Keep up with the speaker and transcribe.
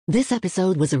This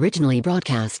episode was originally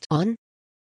broadcast on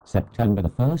September the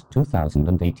 1st,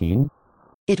 2018.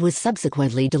 It was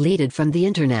subsequently deleted from the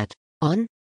internet on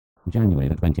January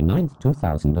the 29th,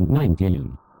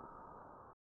 2019.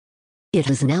 It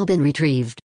has now been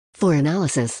retrieved for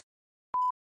analysis.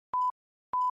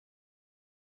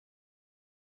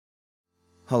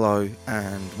 Hello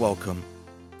and welcome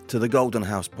to the Golden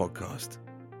House podcast,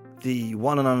 the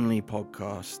one and only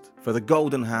podcast for the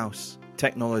Golden House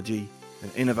Technology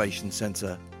and Innovation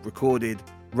Centre, recorded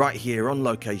right here on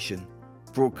location,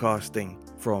 broadcasting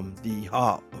from the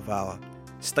heart of our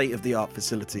state-of-the-art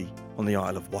facility on the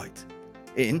Isle of Wight,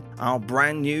 in our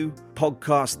brand new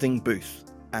podcasting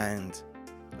booth, and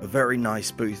a very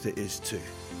nice booth it is too.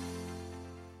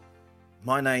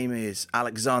 My name is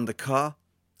Alexander Carr,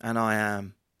 and I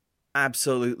am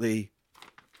absolutely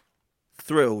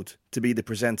thrilled to be the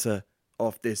presenter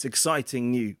of this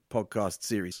exciting new podcast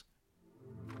series.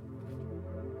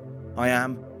 I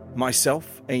am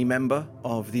myself a member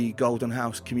of the Golden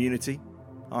House community.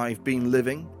 I've been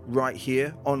living right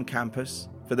here on campus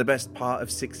for the best part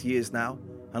of 6 years now,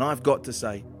 and I've got to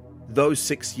say, those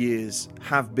 6 years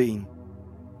have been,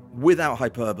 without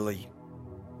hyperbole,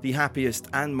 the happiest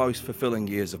and most fulfilling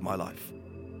years of my life.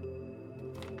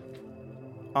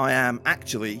 I am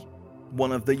actually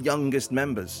one of the youngest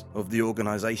members of the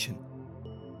organisation.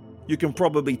 You can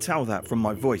probably tell that from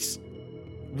my voice.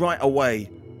 Right away,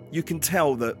 you can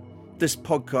tell that this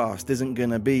podcast isn't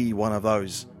going to be one of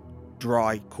those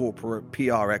dry corporate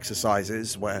PR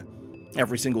exercises where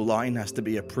every single line has to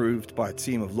be approved by a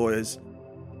team of lawyers.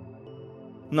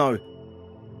 No,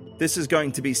 this is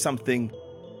going to be something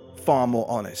far more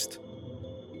honest,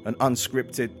 an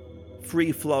unscripted,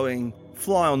 free-flowing,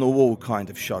 fly-on-the-wall kind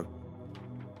of show.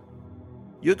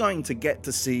 You're going to get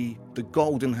to see the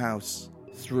Golden House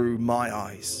through my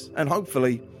eyes and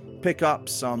hopefully pick up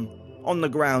some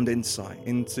on-the-ground insight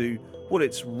into what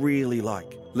it's really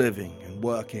like living and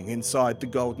working inside the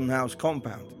Golden House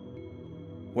compound.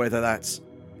 Whether that's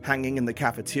hanging in the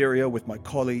cafeteria with my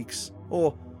colleagues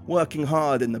or working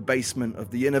hard in the basement of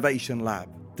the Innovation Lab,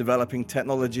 developing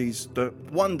technologies that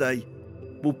one day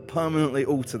will permanently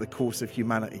alter the course of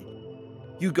humanity.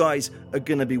 You guys are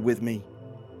going to be with me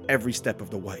every step of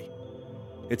the way.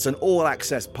 It's an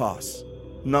all-access pass.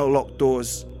 No locked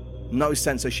doors, no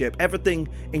censorship, everything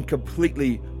in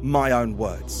completely my own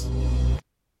words.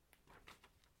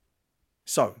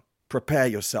 So, prepare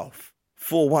yourself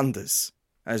for wonders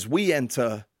as we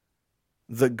enter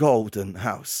the Golden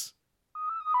House.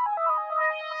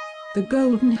 The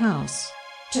Golden House,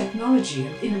 Technology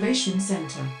and Innovation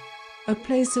Centre. a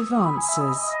place of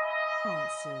answers.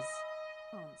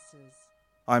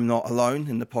 I'm not alone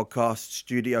in the podcast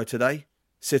studio today.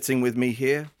 Sitting with me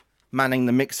here, manning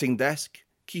the mixing desk,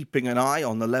 keeping an eye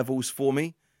on the levels for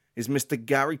me, is Mr.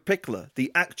 Gary Pickler,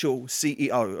 the actual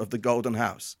CEO of the Golden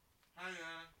House. Hiya.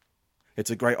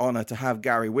 It's a great honour to have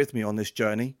Gary with me on this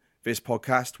journey. This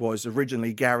podcast was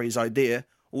originally Gary's idea,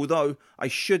 although I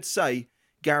should say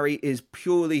Gary is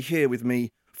purely here with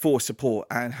me for support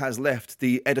and has left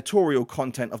the editorial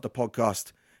content of the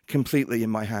podcast completely in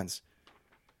my hands.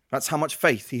 That's how much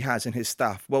faith he has in his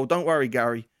staff. Well, don't worry,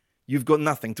 Gary. You've got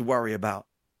nothing to worry about.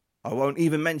 I won't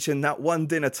even mention that one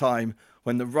dinner time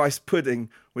when the rice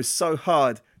pudding was so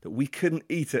hard that we couldn't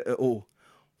eat it at all.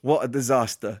 What a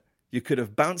disaster. You could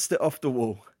have bounced it off the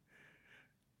wall.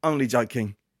 Only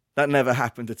joking. That never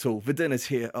happened at all. The dinners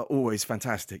here are always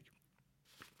fantastic.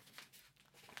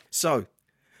 So,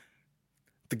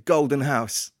 the Golden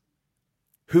House.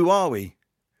 Who are we?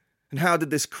 And how did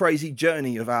this crazy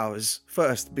journey of ours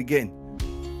first begin?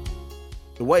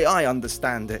 The way I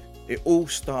understand it, it all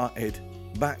started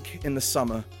back in the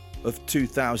summer of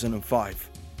 2005.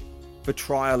 The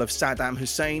trial of Saddam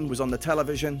Hussein was on the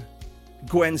television.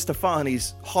 Gwen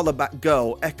Stefani's Hollaback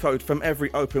Girl echoed from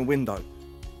every open window.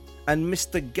 And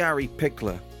Mr. Gary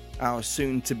Pickler, our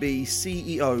soon-to-be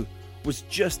CEO, was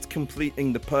just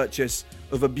completing the purchase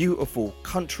of a beautiful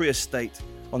country estate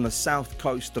on the south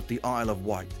coast of the Isle of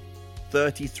Wight.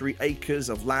 33 acres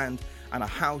of land and a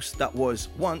house that was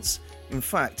once, in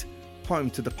fact, home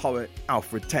to the poet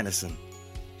Alfred Tennyson.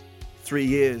 3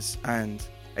 years and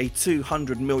a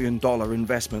 $200 million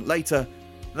investment later,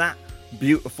 that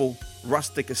beautiful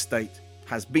rustic estate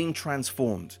has been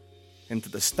transformed into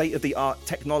the state-of-the-art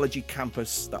technology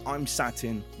campus that I'm sat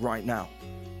in right now,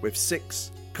 with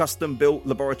 6 custom-built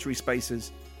laboratory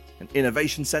spaces, an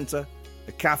innovation centre,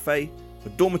 a cafe, a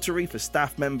dormitory for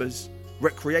staff members,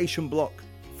 recreation block,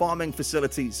 farming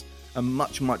facilities, and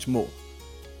much, much more.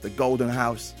 The Golden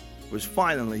House was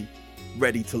finally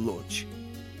ready to launch.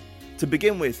 To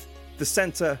begin with, the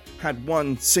centre had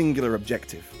one singular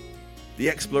objective: the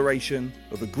exploration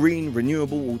of a green,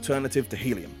 renewable alternative to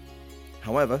helium.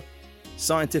 However,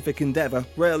 scientific endeavour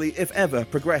rarely, if ever,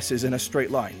 progresses in a straight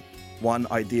line. One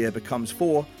idea becomes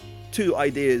 4, 2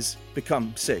 ideas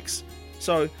become 6.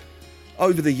 So,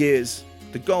 over the years,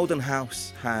 the Golden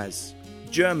House has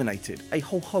germinated a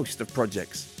whole host of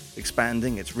projects,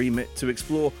 expanding its remit to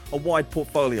explore a wide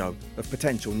portfolio of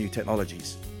potential new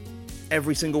technologies.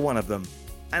 Every single one of them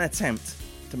an attempt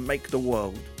to make the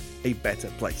world a better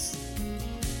place.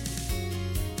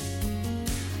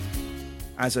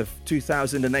 As of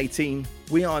 2018,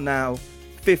 we are now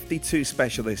 52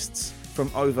 specialists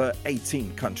from over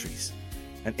 18 countries,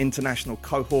 an international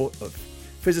cohort of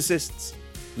physicists,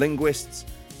 linguists,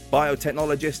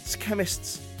 biotechnologists,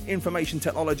 chemists, information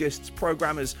technologists,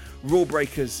 programmers, rule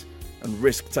breakers, and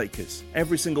risk takers.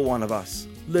 Every single one of us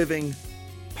living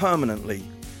permanently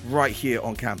right here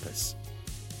on campus.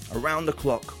 Around the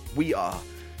clock, we are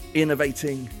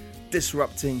innovating,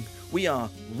 disrupting, we are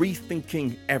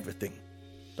rethinking everything.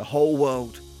 The whole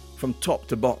world from top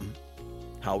to bottom.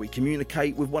 How we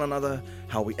communicate with one another,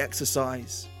 how we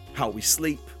exercise, how we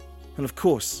sleep, and of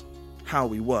course, how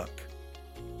we work.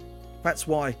 That's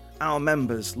why our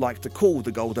members like to call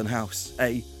the Golden House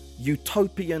a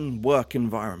utopian work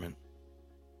environment.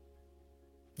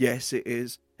 Yes, it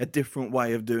is a different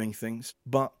way of doing things,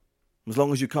 but as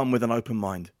long as you come with an open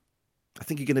mind, I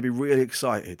think you're going to be really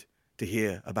excited to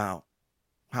hear about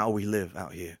how we live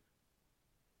out here.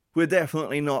 We're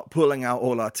definitely not pulling out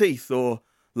all our teeth or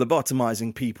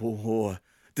lobotomizing people or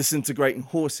disintegrating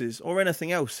horses or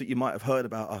anything else that you might have heard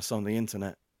about us on the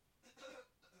internet.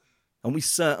 And we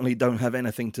certainly don't have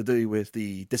anything to do with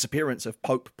the disappearance of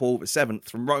Pope Paul VII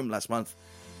from Rome last month.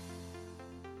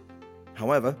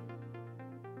 However,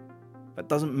 that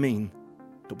doesn't mean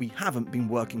that we haven't been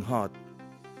working hard.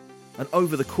 And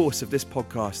over the course of this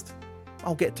podcast,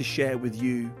 I'll get to share with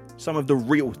you some of the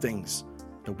real things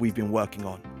that we've been working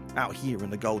on out here in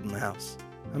the Golden House.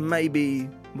 And maybe,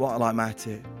 while I'm at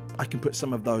it, I can put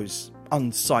some of those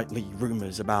unsightly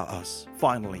rumours about us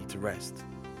finally to rest.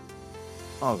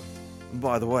 Oh, and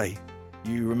by the way,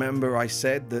 you remember I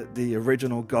said that the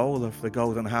original goal of the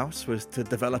Golden House was to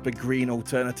develop a green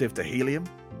alternative to helium?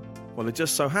 Well, it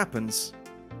just so happens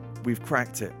we've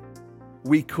cracked it.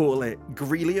 We call it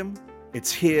Greelium.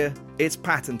 It's here, it's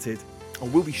patented,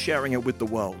 and we'll be sharing it with the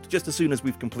world just as soon as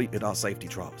we've completed our safety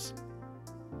trials.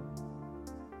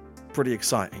 Pretty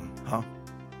exciting, huh?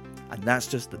 And that's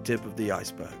just the tip of the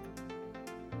iceberg.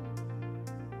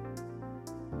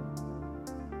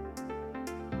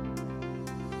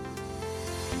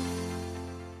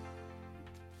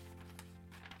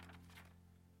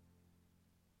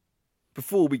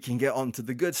 Before we can get on to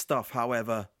the good stuff,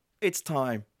 however, it's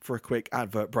time for a quick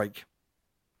advert break.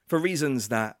 For reasons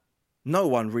that no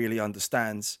one really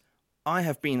understands, I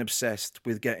have been obsessed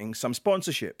with getting some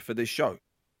sponsorship for this show.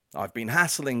 I've been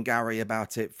hassling Gary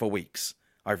about it for weeks.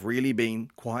 I've really been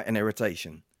quite an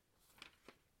irritation.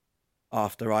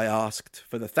 After I asked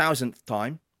for the 1,000th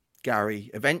time,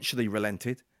 Gary eventually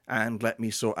relented and let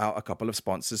me sort out a couple of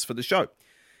sponsors for the show.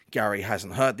 Gary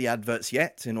hasn't heard the adverts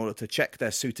yet in order to check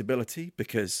their suitability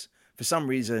because, for some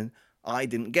reason, I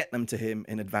didn't get them to him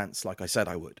in advance like I said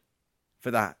I would. For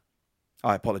that,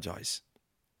 I apologise.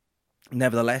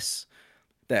 Nevertheless,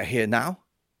 they're here now,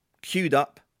 queued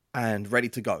up and ready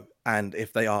to go. And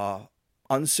if they are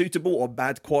unsuitable or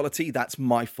bad quality, that's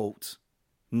my fault,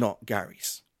 not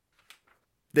Gary's.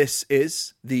 This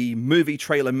is the Movie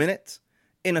Trailer Minute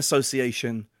in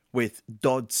association with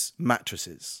Dodds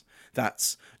Mattresses.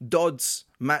 That's Dodds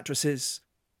Mattresses,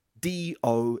 DODDS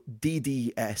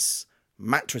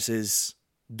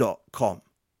mattresses.com.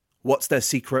 What's their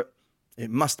secret? It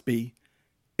must be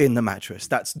in the mattress.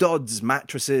 That's Dodds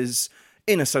Mattresses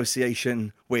in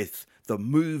association with the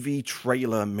Movie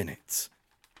Trailer Minute.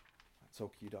 That's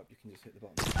all queued up. You can just hit the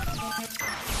button.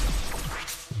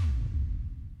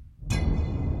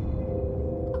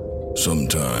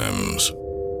 Sometimes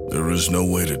there is no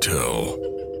way to tell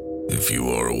if you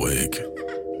are awake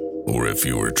or if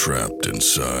you are trapped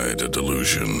inside a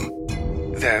delusion.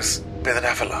 There's been an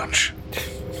avalanche.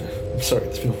 I'm sorry,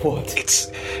 there's been what?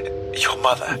 It's your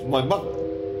mother. My mother?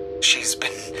 She's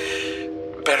been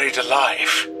buried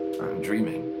alive. I'm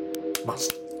dreaming.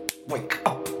 Must wake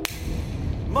up.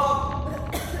 Mom!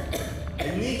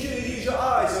 I need you to use your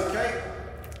eyes, okay?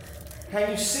 Can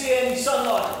you see any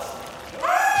sunlight?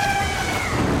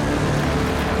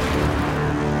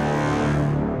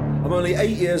 I'm only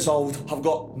 8 years old, I've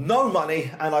got no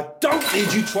money, and I don't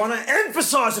need you trying to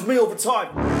emphasise with me all the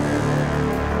time.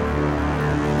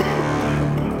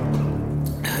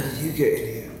 How did you get in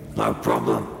here? No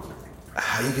problem.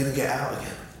 How are you going to get out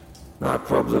again? No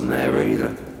problem there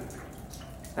either.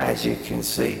 As you can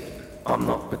see, I'm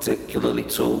not particularly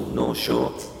tall nor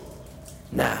short.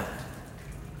 Now,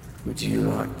 would you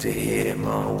like to hear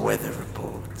my weather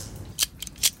report?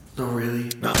 Not really.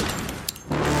 No.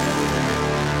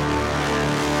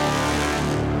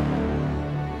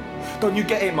 Don't you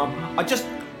get it, Mum? I just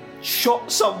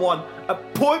shot someone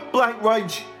at point blank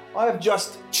range. I have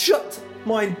just chucked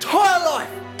my entire life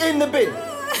in the bin.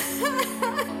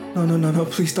 No,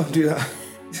 please don't do that.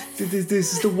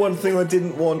 This is the one thing I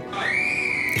didn't want.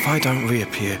 If I don't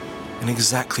reappear in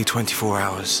exactly 24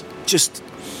 hours, just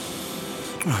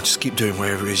keep doing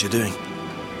whatever it is you're doing.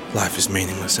 Life is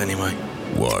meaningless anyway.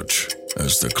 Watch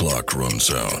as the clock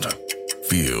runs out.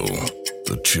 Feel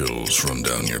the chills run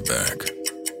down your back.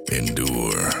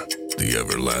 Endure the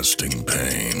everlasting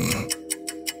pain.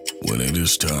 When it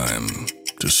is time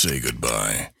to say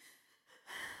goodbye,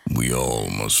 we all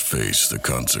must face the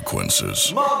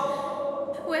consequences. Mum!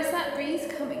 Where's that breeze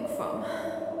coming from?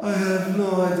 I have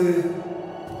no idea.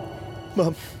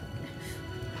 Mum,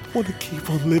 I want to keep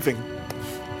on living.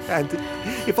 And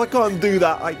if I can't do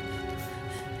that,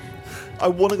 I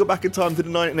want to go back in time to the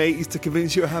 1980s to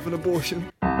convince you to have an abortion.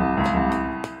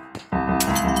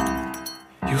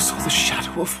 You saw the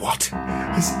shadow of what?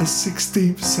 A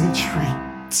 16th century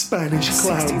Spanish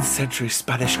clown. 16th century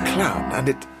Spanish clown, and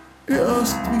it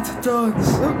asked me to dance.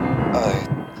 I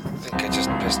think I just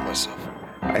pissed myself.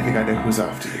 I think I know who's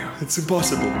after you. It's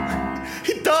impossible.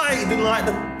 He died in like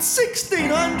the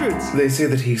 1600s. They say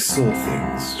that he saw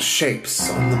things, shapes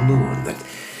on the moon that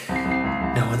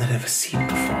no one had ever seen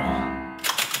before.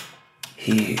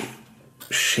 He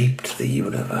shaped the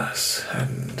universe,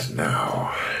 and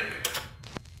now...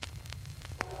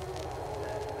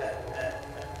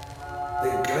 The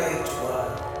Great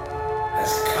One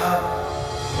has come.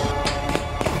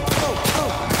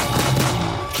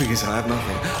 Please, I have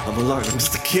nothing. I'm alone. I'm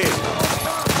just a kid.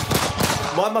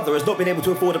 My mother has not been able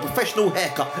to afford a professional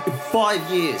haircut in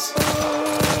 5 years.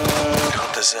 You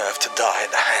don't deserve to die at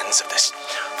the hands of this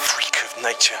freak of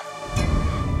nature.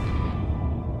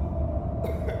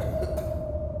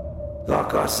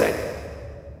 Like I said,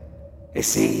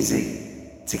 it's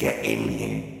easy to get in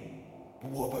here.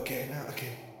 What about getting out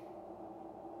again?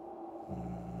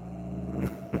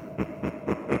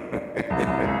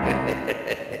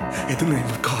 In the name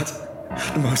of God,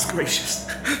 the most gracious,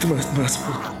 the most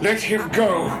merciful. Let him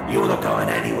go! You're not going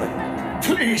anywhere.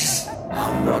 Please!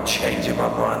 I'm not changing my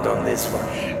mind on this one.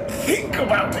 Think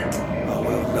about it! I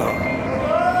will not.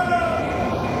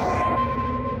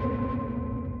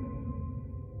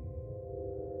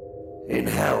 In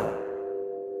hell,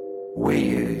 we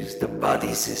use the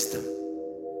buddy system,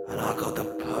 and I got the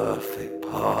perfect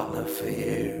partner for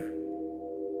you.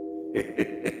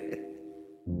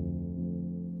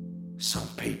 Some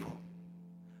people,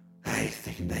 they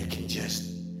think they can just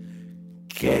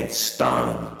get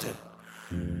stoned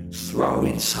and throw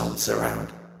insults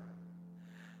around.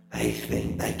 They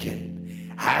think they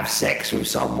can have sex with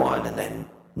someone and then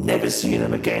never see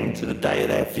them again to the day of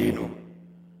their funeral.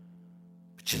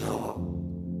 But you know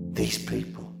what? These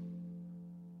people,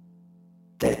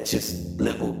 they're just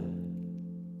little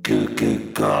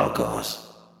goo-goo gargars.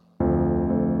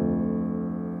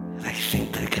 They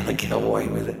think they're gonna get away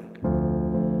with it.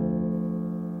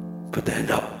 But they're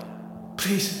not.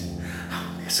 Please,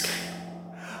 help me escape.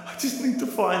 I just need to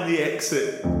find the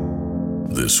exit.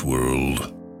 This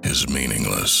world is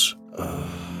meaningless.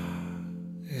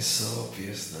 It's so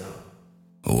obvious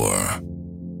now. Or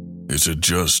is it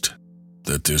just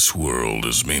that this world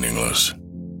is meaningless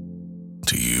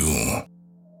to you?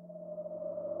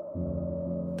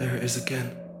 There it is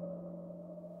again.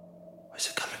 Where's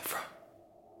it coming from?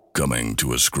 Coming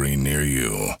to a screen near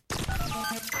you.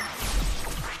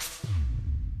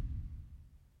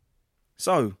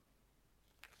 So,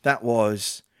 that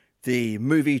was the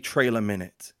movie trailer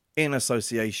minute in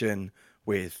association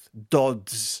with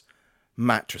Dodds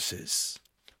Mattresses.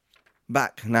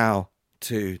 Back now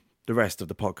to the rest of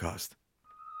the podcast.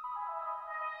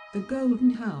 The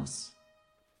Golden House.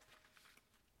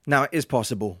 Now, it is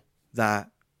possible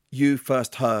that you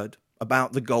first heard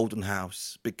about the Golden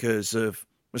House because of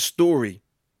a story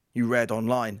you read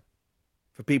online.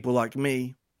 For people like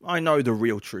me, I know the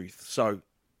real truth, so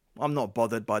I'm not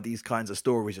bothered by these kinds of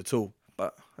stories at all.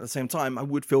 But at the same time, I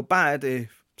would feel bad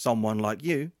if someone like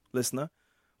you, listener,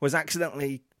 was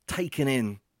accidentally taken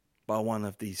in by one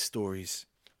of these stories.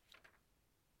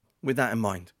 With that in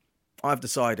mind, I've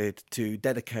decided to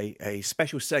dedicate a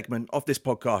special segment of this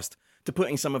podcast to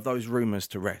putting some of those rumours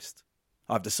to rest.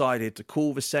 I've decided to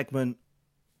call the segment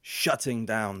Shutting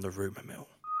Down the Rumour Mill.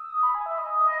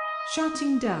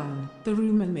 Shutting down the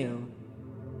rumour mill.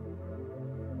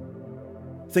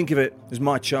 Think of it as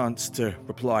my chance to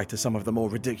reply to some of the more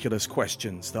ridiculous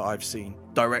questions that I've seen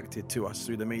directed to us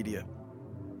through the media.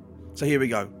 So here we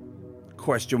go.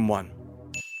 Question 1.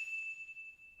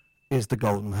 Is the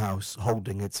Golden House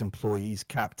holding its employees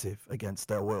captive against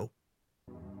their will?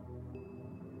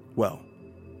 Well,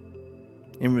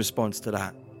 in response to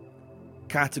that,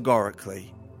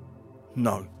 categorically,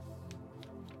 no.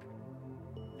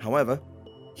 However,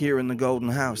 here in the Golden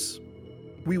House,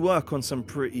 we work on some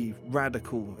pretty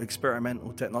radical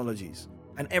experimental technologies,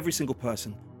 and every single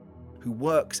person who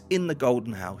works in the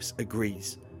Golden House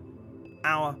agrees.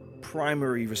 Our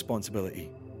primary responsibility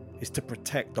is to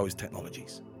protect those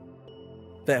technologies.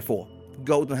 Therefore,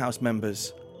 Golden House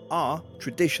members are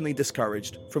traditionally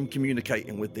discouraged from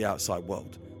communicating with the outside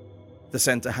world. The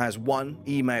centre has one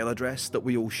email address that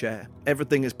we all share.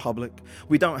 Everything is public.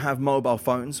 We don't have mobile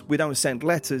phones. We don't send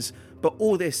letters. But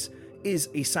all this is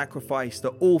a sacrifice that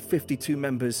all 52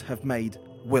 members have made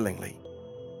willingly.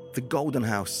 The Golden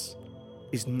House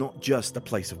is not just a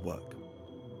place of work.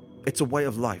 It's a way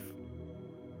of life,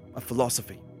 a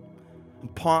philosophy.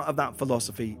 And part of that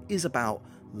philosophy is about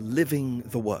living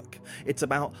the work. It's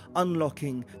about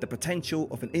unlocking the potential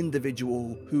of an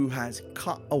individual who has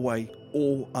cut away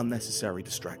all unnecessary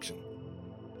distraction.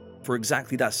 For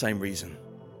exactly that same reason,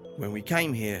 when we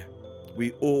came here,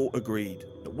 we all agreed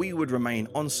that we would remain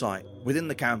on site within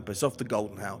the campus of the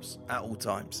Golden House at all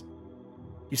times.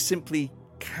 You simply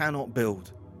cannot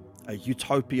build a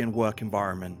utopian work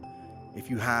environment if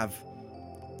you have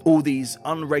all these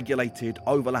unregulated,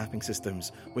 overlapping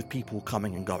systems with people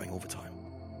coming and going all the time.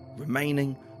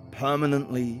 Remaining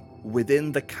permanently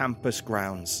within the campus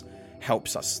grounds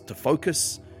helps us to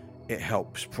focus, it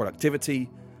helps productivity,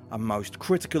 and most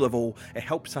critical of all, it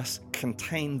helps us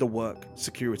contain the work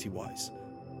security-wise.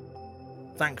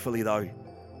 Thankfully though,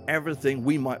 everything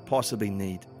we might possibly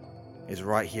need is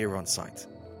right here on site.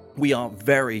 We are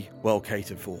very well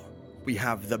catered for. We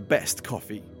have the best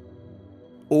coffee.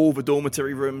 All the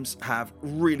dormitory rooms have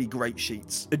really great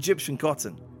sheets. Egyptian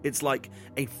cotton. It's like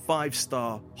a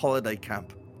 5-star holiday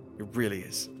camp. It really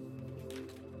is.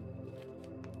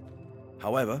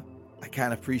 However, I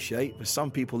can appreciate that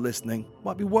some people listening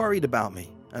might be worried about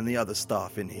me and the other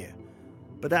staff in here.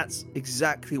 But that's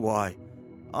exactly why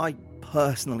I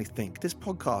personally think this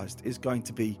podcast is going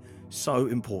to be so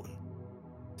important.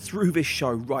 Through this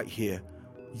show right here,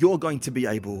 you're going to be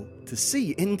able to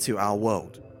see into our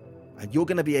world. And you're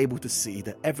going to be able to see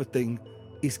that everything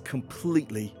is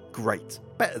completely great,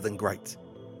 better than great.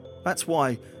 That's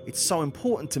why it's so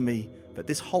important to me that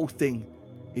this whole thing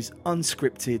is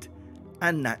unscripted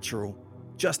and natural.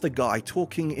 Just a guy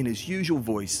talking in his usual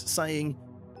voice saying,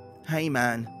 "Hey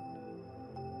man,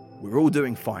 we're all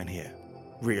doing fine here,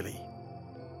 really.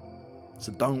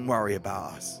 So don't worry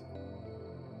about us."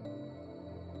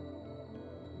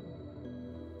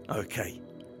 Okay,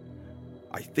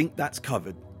 I think that's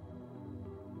covered.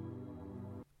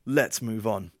 Let's move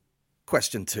on.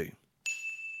 Question 2.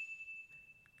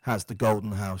 Has the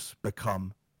Golden House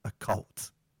become a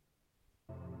cult?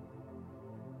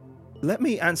 Let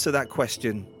me answer that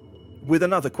question with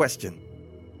another question.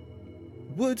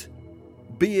 Would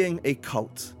being a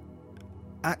cult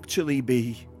actually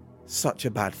be such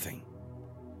a bad thing?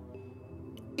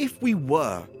 If we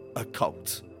were a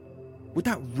cult, would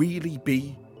that really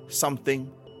be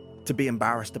something to be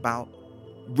embarrassed about?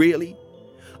 Really?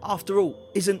 After all,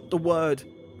 isn't the word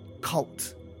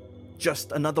cult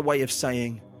just another way of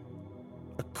saying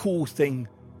a cool thing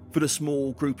for the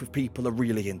small group of people are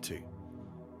really into?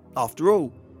 After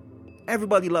all,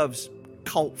 everybody loves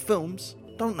cult films,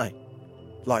 don't they?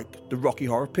 Like the Rocky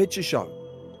Horror Picture Show.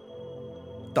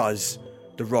 Does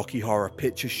the Rocky Horror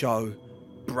Picture Show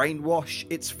brainwash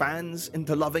its fans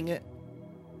into loving it?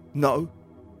 No.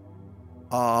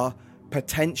 Are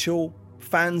potential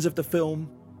fans of the film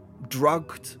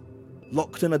drugged,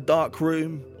 locked in a dark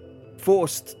room,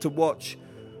 forced to watch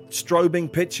strobing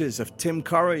pictures of Tim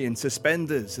Curry in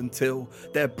suspenders until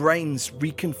their brains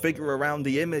reconfigure around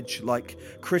the image like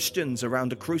Christians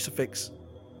around a crucifix?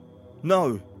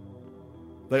 No,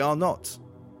 they are not.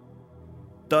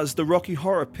 Does the Rocky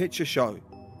Horror Picture Show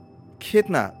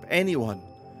kidnap anyone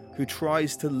who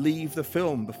tries to leave the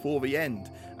film before the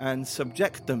end and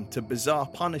subject them to bizarre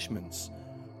punishments?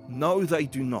 No, they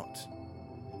do not.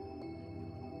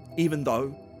 Even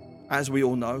though, as we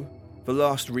all know, the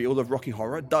last reel of Rocky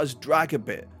Horror does drag a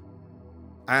bit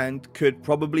and could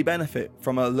probably benefit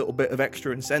from a little bit of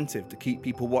extra incentive to keep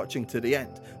people watching to the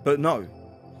end. But no,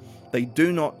 they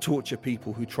do not torture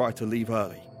people who try to leave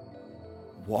early.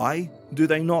 Why do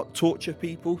they not torture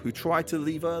people who try to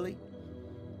leave early?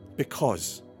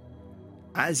 Because,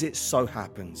 as it so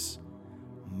happens,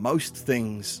 most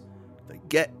things that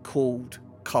get called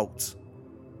cults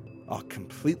are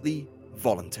completely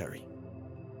voluntary.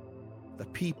 The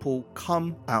people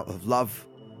come out of love.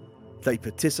 They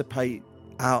participate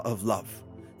out of love.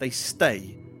 They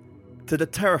stay to the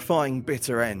terrifying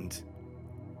bitter end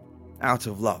out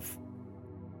of love.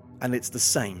 And it's the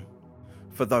same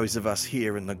for those of us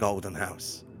here in the Golden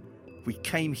House. We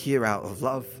came here out of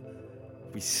love.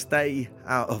 We stay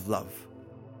out of love.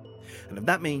 And if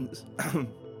that means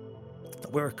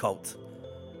that we're a cult,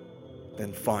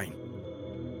 then fine.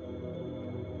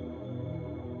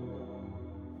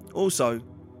 Also,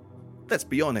 let's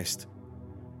be honest.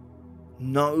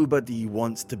 Nobody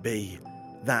wants to be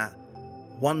that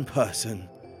one person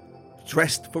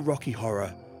dressed for Rocky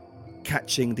Horror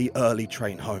catching the early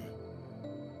train home.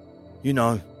 You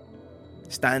know,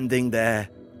 standing there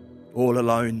all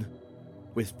alone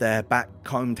with their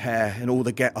back-combed hair and all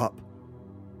the get-up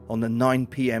on the 9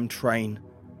 p.m. train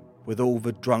with all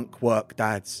the drunk work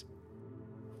dads.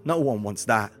 No one wants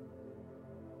that.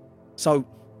 So,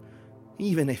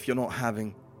 even if you're not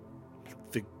having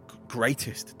the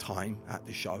greatest time at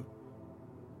the show,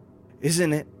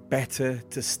 isn't it better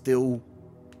to still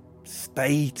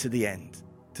stay to the end?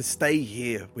 To stay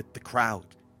here with the crowd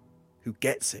who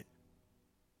gets it?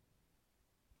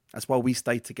 That's why we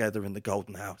stay together in the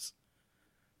Golden House.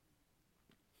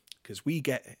 Because we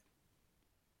get it.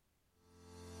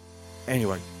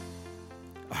 Anyway,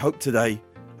 I hope today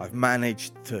I've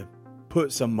managed to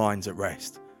put some minds at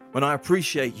rest. When I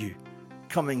appreciate you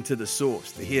coming to the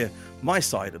source to hear my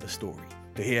side of the story,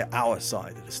 to hear our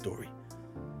side of the story.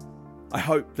 I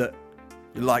hope that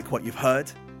you like what you've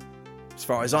heard. As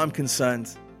far as I'm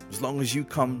concerned, as long as you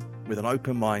come with an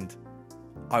open mind,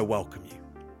 I welcome you.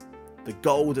 The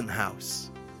Golden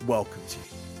House welcomes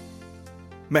you.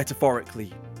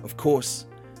 Metaphorically, of course,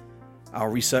 our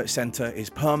research centre is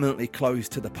permanently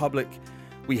closed to the public.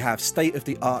 We have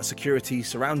state-of-the-art security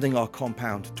surrounding our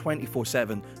compound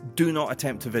 24/7. Do not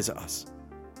attempt to visit us.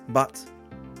 But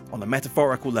on a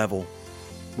metaphorical level,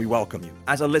 we welcome you.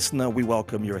 As a listener, we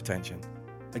welcome your attention.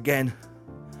 Again,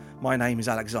 my name is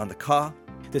Alexander Carr.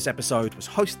 This episode was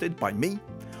hosted by me.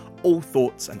 All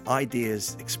thoughts and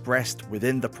ideas expressed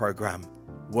within the programme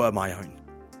were my own.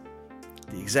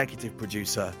 The executive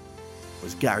producer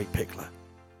was Gary Pickler.